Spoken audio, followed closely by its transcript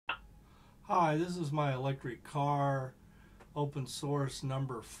Hi, this is my electric car open source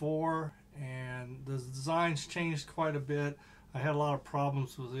number 4, and the design's changed quite a bit. I had a lot of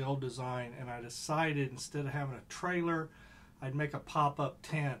problems with the old design, and I decided instead of having a trailer, I'd make a pop-up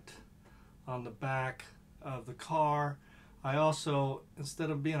tent on the back of the car. I also, instead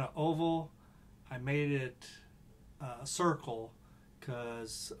of being an oval, I made it a circle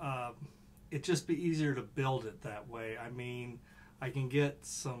because it'd just be easier to build it that way. I mean, I can get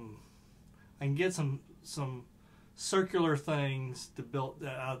some circular things to build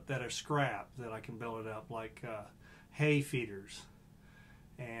that are scrap that I can build it up, like hay feeders.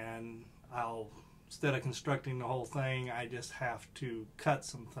 And instead of constructing the whole thing, I just have to cut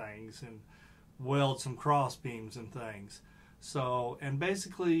some things and weld some cross beams and things. So, and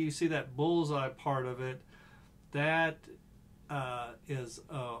basically you see that bullseye part of it, that is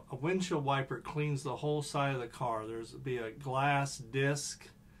a windshield wiper. It cleans the whole side of the car. There's be a glass disc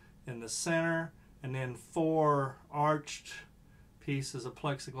in the center, and then 4 arched pieces of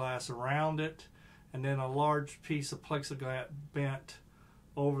plexiglass around it, and then a large piece of plexiglass bent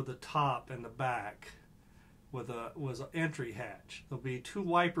over the top and the back with an entry hatch. There'll be 2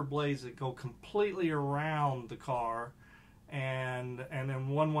 wiper blades that go completely around the car, and then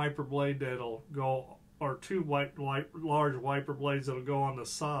 1 wiper blade that'll go, or 2 large wiper blades that'll go on the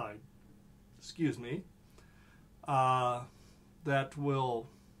side. Excuse me. That will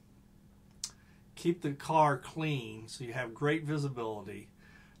keep the car clean, so you have great visibility.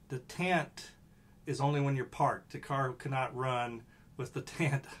 The tent is only when you're parked. The car cannot run with the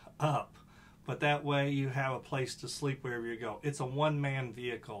tent up, but that way you have a place to sleep wherever you go. It's a one-man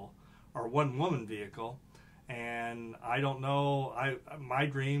vehicle or one-woman vehicle, and I don't know, my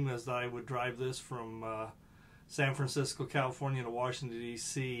dream is that I would drive this from San Francisco, California to Washington,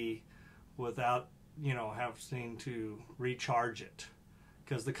 D.C. without, having to recharge it.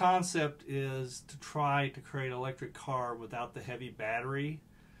 Because the concept is to try to create an electric car without the heavy battery.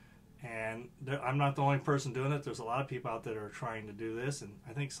 And I'm not the only person doing it. There's a lot of people out there that are trying to do this, and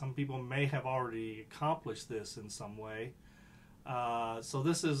I think some people may have already accomplished this in some way. So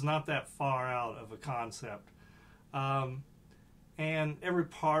this is not that far out of a concept. And every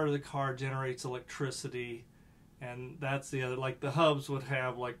part of the car generates electricity, and that's the other, like the hubs would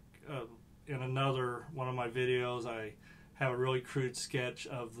have, like in another one of my videos, I have a really crude sketch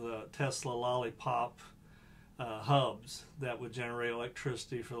of the Tesla lollipop hubs that would generate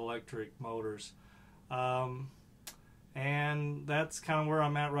electricity for the electric motors. And that's kind of where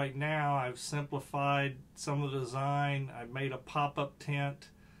I'm at right now. I've simplified some of the design. I've made a pop-up tent,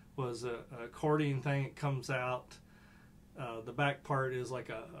 was an accordion thing. It comes out. The back part is like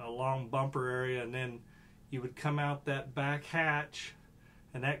a long bumper area, and then you would come out that back hatch,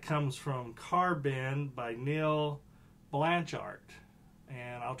 and that comes from CarBen by NielBlanchard.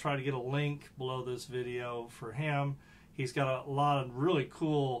 And I'll try to get a link below this video for him. He's got a lot of really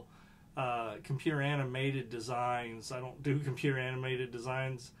cool computer animated designs. I don't do computer animated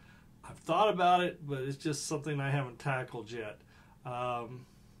designs. I've thought about it, but it's just something I haven't tackled yet.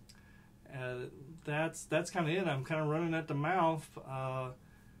 That's kind of it. I'm kind of running at the mouth.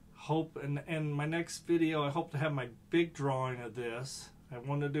 And my next video, I hope to have my big drawing of this. I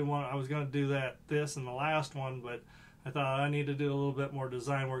wanted to do one. I was going to do this in the last one, but I thought I need to do a little bit more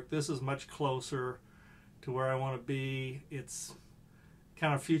design work. This is much closer to where I want to be. It's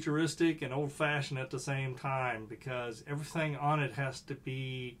kind of futuristic and old-fashioned at the same time, because everything on it has to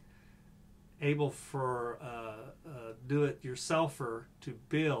be able for do-it-yourselfer to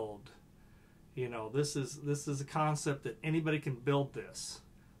build. This is a concept that anybody can build this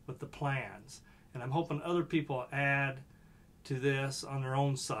with the plans, and I'm hoping other people add to this on their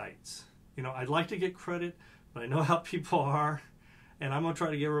own sites. I'd like to get credit, but I know how people are, and I'm going to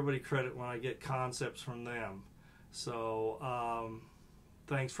try to give everybody credit when I get concepts from them. So,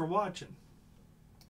 thanks for watching.